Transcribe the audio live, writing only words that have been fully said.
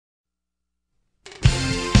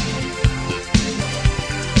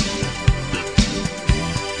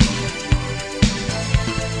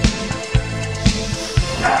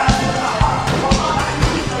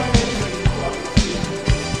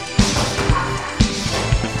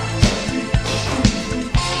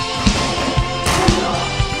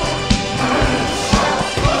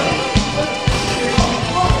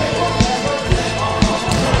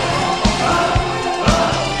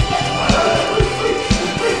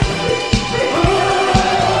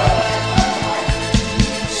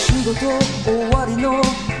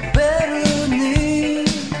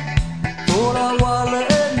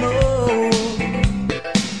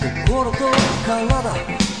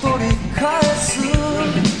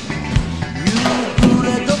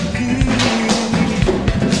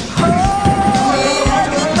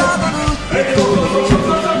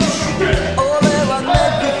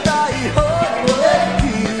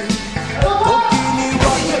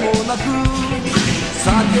なく叫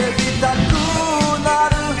びたくな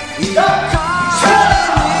る怒りに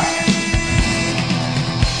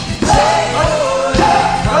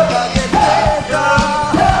掲げてた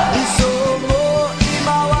理想も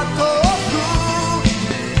今は遠く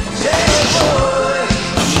J-Boy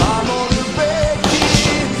守るべき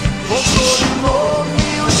誇りも見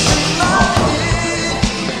失い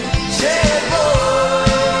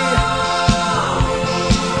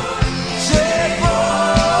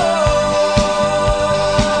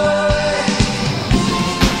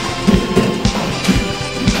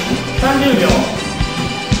秒。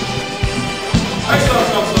はい、ストップ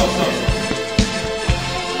ストップストップストップ。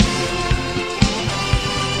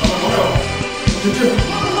あ、5秒。集中。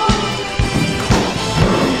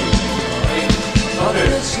はい、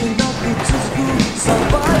しなく続くサバイ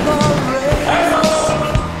バルレース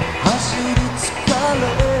走り疲れ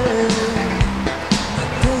家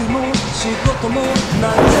庭も仕事も投げ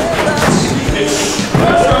出し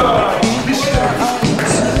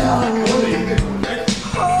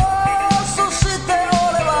そして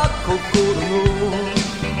俺は心の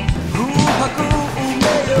空白埋め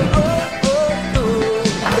ようと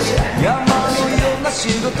山のような仕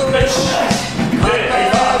事を抱え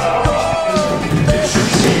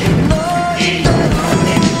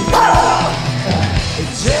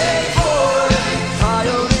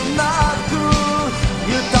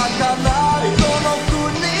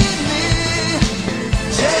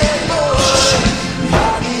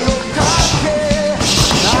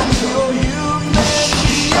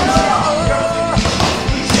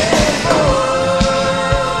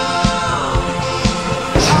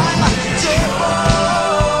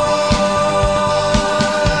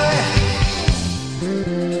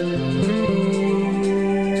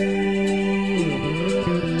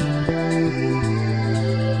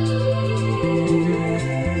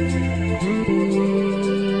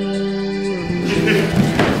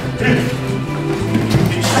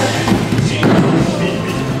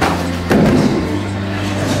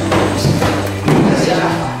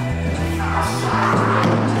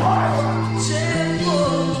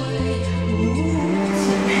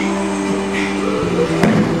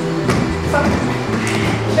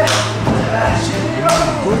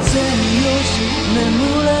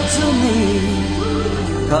眠れずに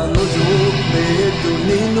彼女をベッドに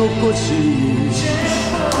残し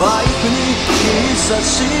バイクに差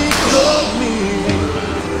し込み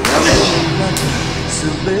山の中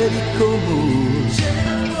滑り込む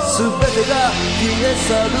全てが消え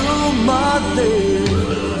去るまで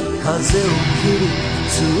風を切り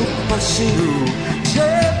突っ走る